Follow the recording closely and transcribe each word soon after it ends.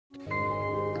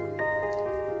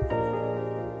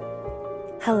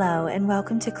Hello, and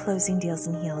welcome to Closing Deals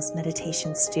and Heals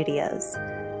Meditation Studios.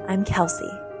 I'm Kelsey,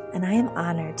 and I am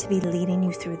honored to be leading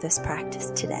you through this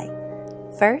practice today.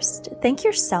 First, thank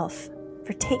yourself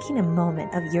for taking a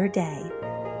moment of your day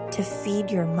to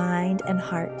feed your mind and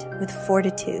heart with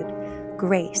fortitude,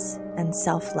 grace, and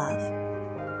self-love.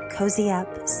 Cozy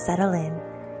up, settle in,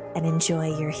 and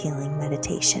enjoy your healing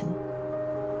meditation.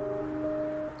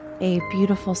 A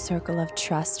beautiful circle of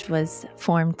trust was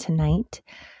formed tonight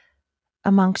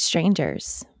amongst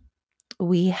strangers.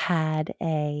 We had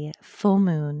a full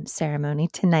moon ceremony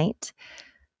tonight,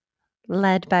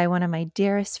 led by one of my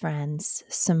dearest friends,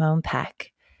 Simone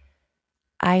Peck.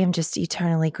 I am just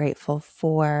eternally grateful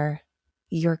for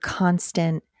your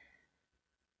constant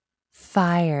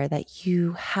fire that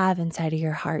you have inside of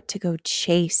your heart to go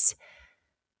chase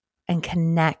and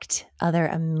connect other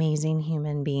amazing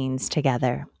human beings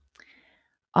together.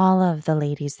 All of the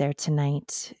ladies there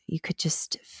tonight, you could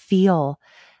just feel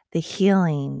the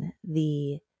healing,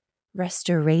 the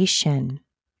restoration,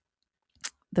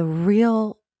 the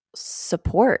real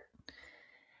support.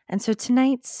 And so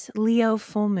tonight's Leo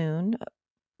full moon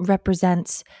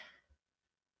represents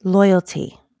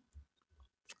loyalty,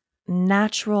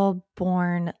 natural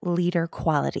born leader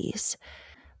qualities,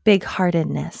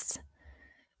 big-heartedness.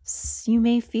 You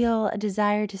may feel a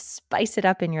desire to spice it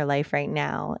up in your life right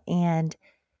now, and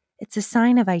it's a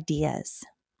sign of ideas,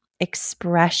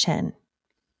 expression,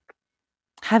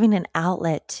 having an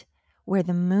outlet where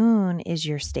the moon is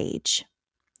your stage.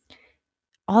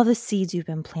 All the seeds you've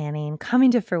been planting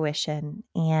coming to fruition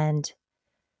and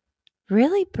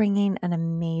really bringing an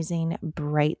amazing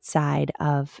bright side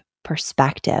of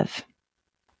perspective.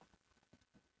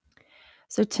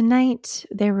 So tonight,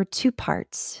 there were two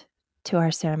parts to our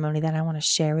ceremony that I want to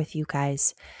share with you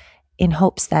guys in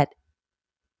hopes that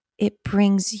it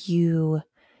brings you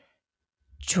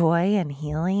joy and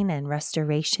healing and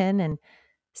restoration and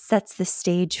sets the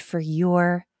stage for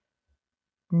your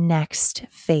next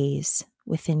phase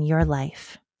within your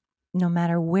life. No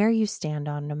matter where you stand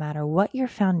on, no matter what your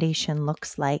foundation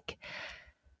looks like,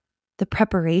 the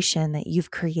preparation that you've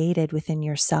created within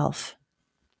yourself.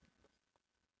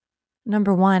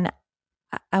 Number one,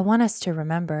 I want us to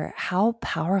remember how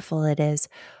powerful it is,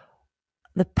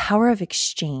 the power of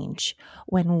exchange,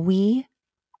 when we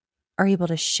are able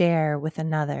to share with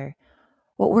another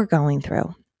what we're going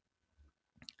through.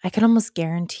 I can almost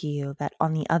guarantee you that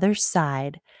on the other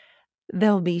side,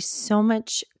 there'll be so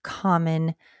much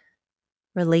common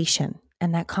relation,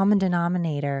 and that common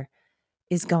denominator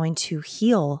is going to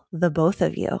heal the both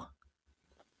of you.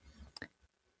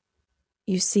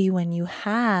 You see, when you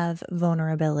have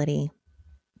vulnerability,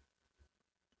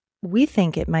 we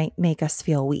think it might make us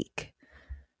feel weak,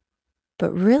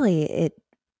 but really it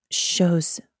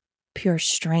shows pure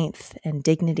strength and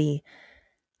dignity,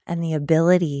 and the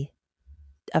ability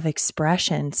of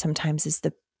expression sometimes is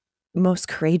the most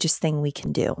courageous thing we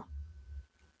can do.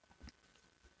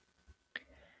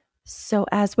 So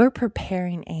as we're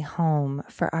preparing a home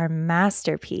for our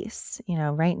masterpiece,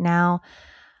 right now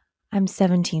I'm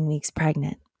 17 weeks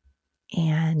pregnant,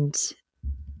 and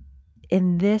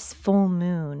in this full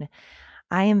moon,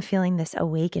 I am feeling this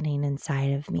awakening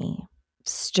inside of me,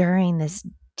 stirring this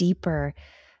deeper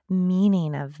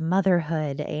meaning of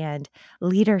motherhood and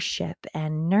leadership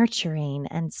and nurturing,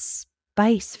 and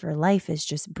spice for life is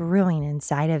just brewing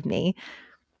inside of me.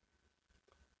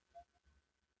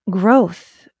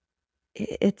 Growth,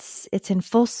 it's in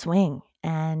full swing,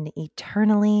 and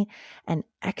eternally and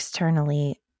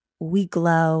externally we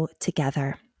glow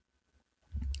together,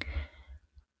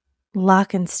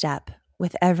 lock and step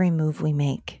with every move we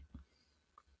make.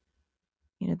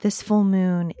 This full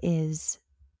moon is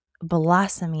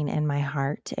blossoming in my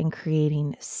heart and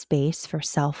creating space for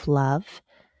self-love,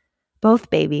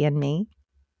 both baby and me.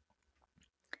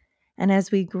 And as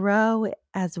we grow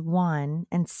as one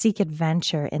and seek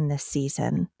adventure in this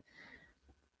season,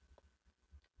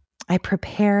 I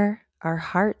prepare our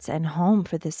hearts and home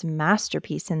for this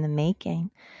masterpiece in the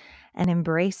making, and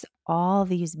embrace all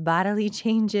these bodily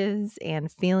changes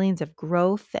and feelings of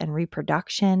growth and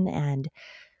reproduction and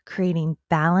creating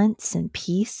balance and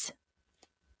peace.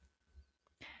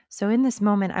 So in this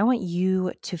moment, I want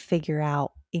you to figure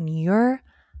out in your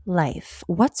life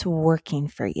what's working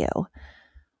for you.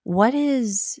 What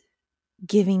is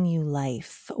giving you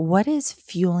life? What is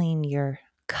fueling your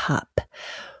cup?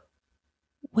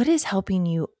 What is helping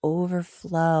you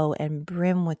overflow and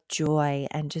brim with joy,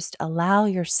 and just allow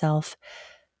yourself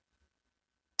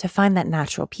to find that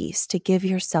natural peace, to give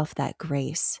yourself that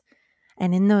grace?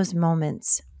 And in those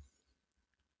moments,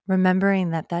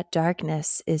 remembering that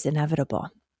darkness is inevitable.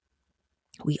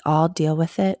 We all deal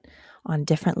with it on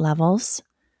different levels,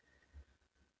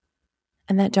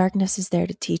 And that darkness is there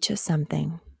to teach us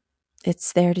something.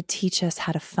 It's there to teach us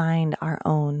how to find our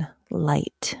own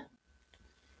light.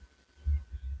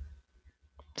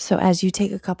 So as you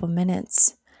take a couple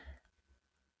minutes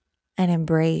and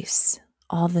embrace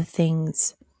all the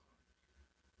things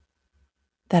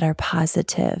that are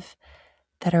positive,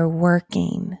 that are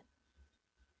working,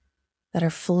 that are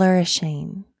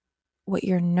flourishing, what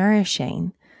you're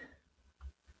nourishing,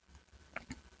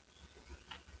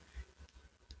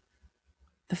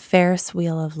 the Ferris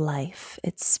wheel of life,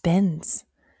 it spins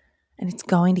and it's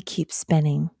going to keep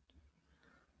spinning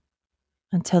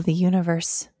until the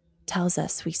universe tells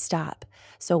us we stop.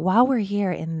 So while we're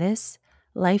here in this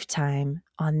lifetime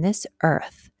on this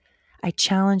earth, I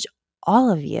challenge all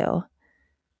of you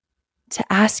to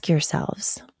ask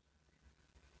yourselves,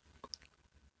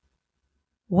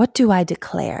 what do I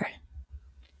declare?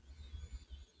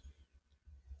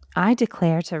 I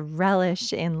declare to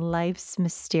relish in life's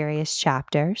mysterious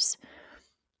chapters,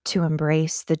 to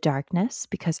embrace the darkness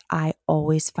because I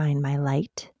always find my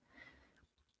light,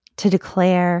 to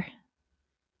declare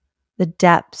the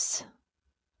depths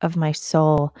of my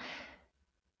soul,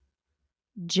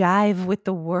 jive with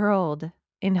the world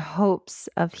in hopes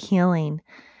of healing.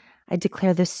 I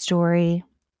declare the story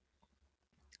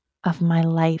of my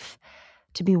life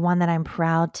to be one that I'm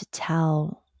proud to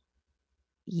tell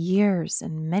years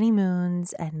and many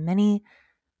moons and many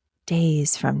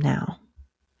days from now.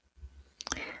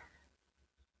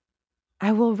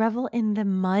 I will revel in the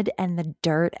mud and the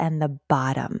dirt and the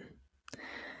bottom,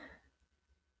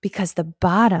 because the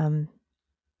bottom,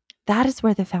 that is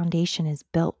where the foundation is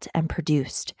built and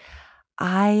produced.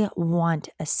 I want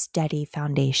a steady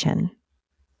foundation.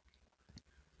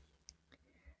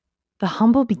 The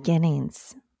humble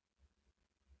beginnings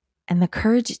and the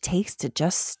courage it takes to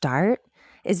just start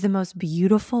is the most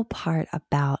beautiful part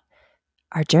about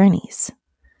our journeys.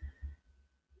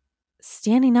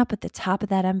 Standing up at the top of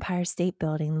that Empire State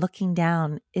Building, looking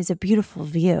down, is a beautiful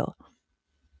view.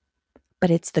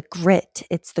 But it's the grit,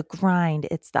 it's the grind,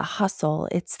 it's the hustle,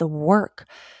 it's the work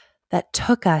that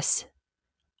took us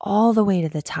all the way to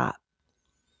the top.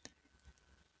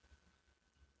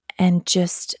 And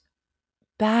just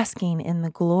basking in the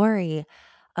glory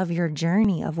of your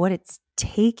journey, of what it's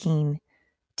taking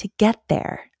to get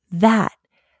there. That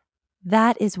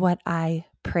is what I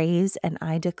praise, and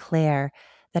I declare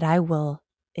that I will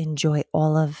enjoy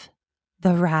all of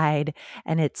the ride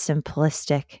and its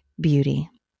simplistic beauty.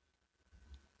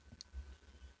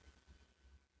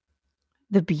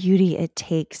 The beauty it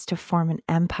takes to form an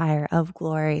empire of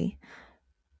glory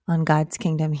on God's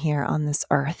kingdom here on this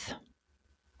earth.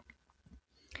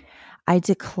 I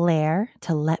declare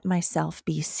to let myself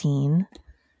be seen,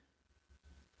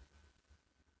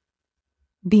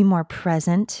 be more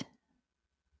present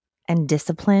and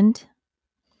disciplined,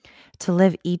 to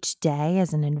live each day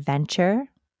as an adventure.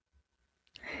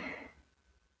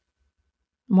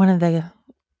 One of the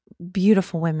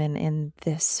beautiful women in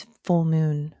this full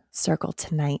moon circle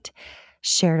tonight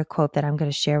shared a quote that I'm going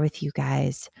to share with you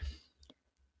guys.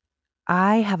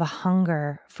 I have a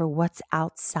hunger for what's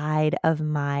outside of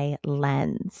my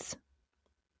lens.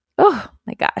 Oh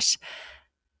my gosh.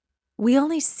 We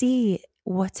only see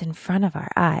what's in front of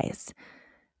our eyes,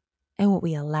 and what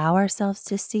we allow ourselves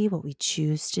to see, what we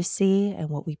choose to see, and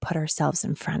what we put ourselves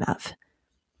in front of.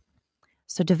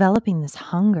 So developing this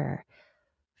hunger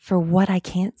for what I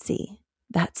can't see,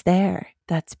 that's there,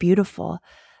 that's beautiful,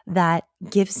 that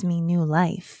gives me new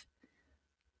life,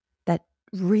 that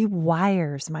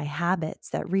rewires my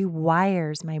habits, that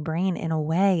rewires my brain in a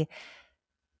way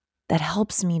that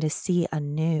helps me to see a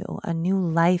new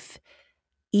life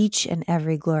each and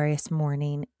every glorious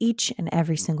morning, each and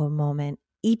every single moment,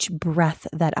 each breath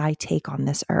that I take on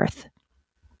this earth.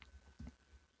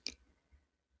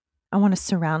 I want to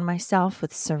surround myself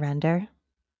with surrender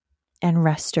and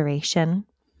restoration,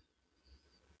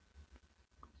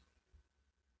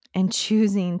 and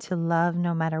choosing to love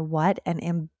no matter what, and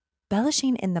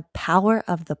embellishing in the power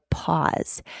of the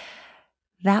pause.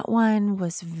 That one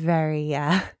was very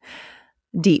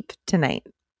deep tonight.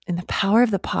 In the power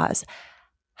of the pause.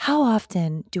 How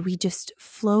often do we just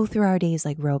flow through our days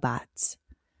like robots?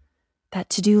 That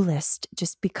to-do list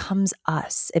just becomes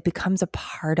us. It becomes a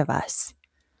part of us.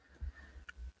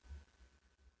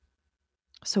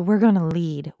 So we're going to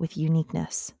lead with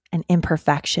uniqueness and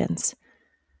imperfections.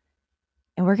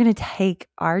 And we're going to take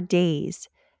our days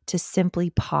to simply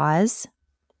pause.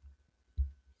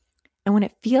 And when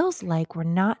it feels like we're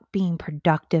not being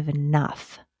productive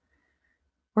enough,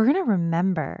 we're going to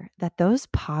remember that those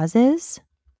pauses,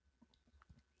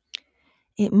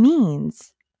 it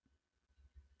means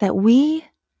that we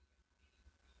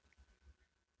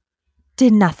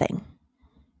did nothing.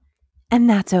 And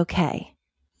that's okay.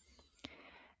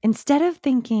 Instead of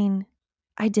thinking,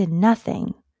 I did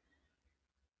nothing,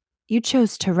 you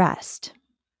chose to rest,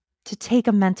 to take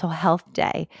a mental health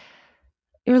day.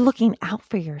 You're looking out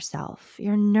for yourself.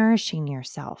 You're nourishing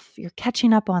yourself. You're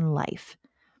catching up on life,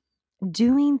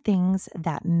 doing things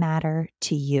that matter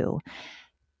to you,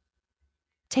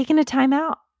 taking a time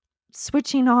out,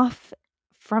 switching off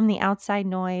from the outside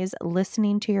noise,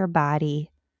 listening to your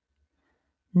body,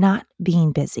 not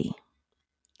being busy,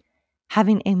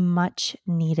 having a much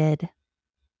needed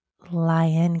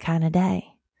lie-in kind of day,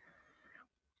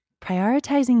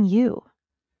 prioritizing you.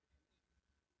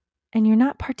 And you're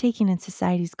not partaking in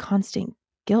society's constant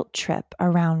guilt trip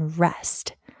around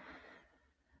rest.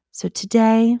 So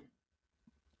today,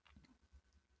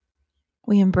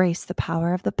 we embrace the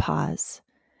power of the pause.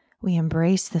 We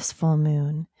embrace this full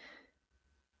moon.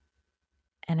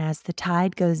 And as the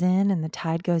tide goes in and the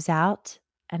tide goes out,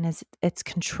 and as it's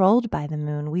controlled by the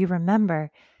moon, we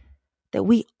remember that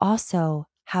we also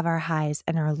have our highs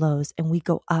and our lows, and we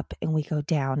go up and we go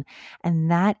down.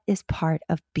 And that is part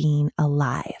of being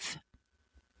alive.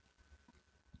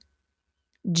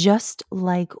 Just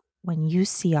like when you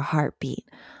see a heartbeat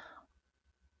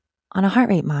on a heart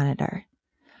rate monitor,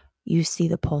 you see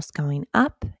the pulse going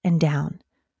up and down.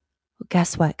 Well,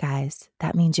 guess what, guys?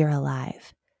 That means you're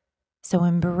alive. So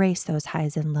embrace those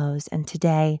highs and lows, and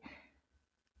today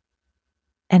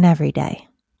and every day.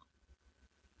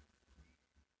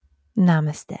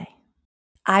 Namaste.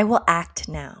 I will act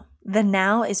now. The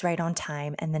now is right on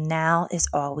time, and the now is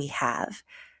all we have.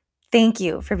 Thank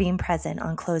you for being present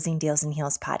on Closing Deals and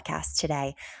Heels podcast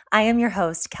today. I am your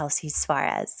host, Kelsey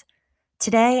Suarez.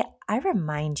 Today, I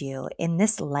remind you, in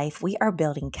this life, we are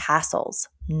building castles,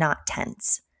 not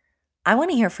tents. I want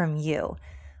to hear from you.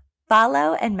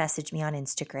 Follow and message me on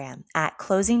Instagram at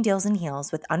Closing Deals and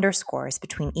Heels with underscores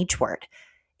between each word.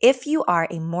 If you are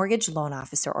a mortgage loan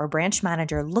officer or branch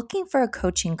manager looking for a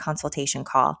coaching consultation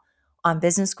call on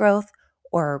business growth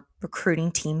or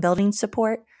recruiting team building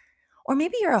support, or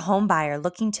maybe you're a home buyer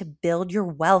looking to build your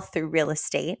wealth through real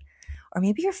estate, or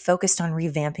maybe you're focused on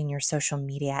revamping your social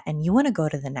media and you want to go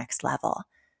to the next level,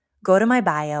 go to my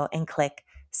bio and click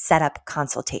Set Up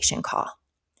Consultation Call.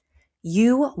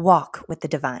 You walk with the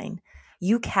divine.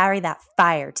 You carry that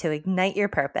fire to ignite your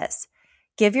purpose.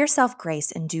 Give yourself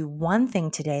grace and do one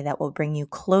thing today that will bring you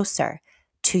closer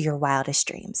to your wildest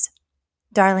dreams.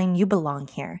 Darling, you belong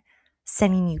here.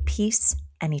 Sending you peace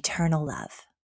and eternal love.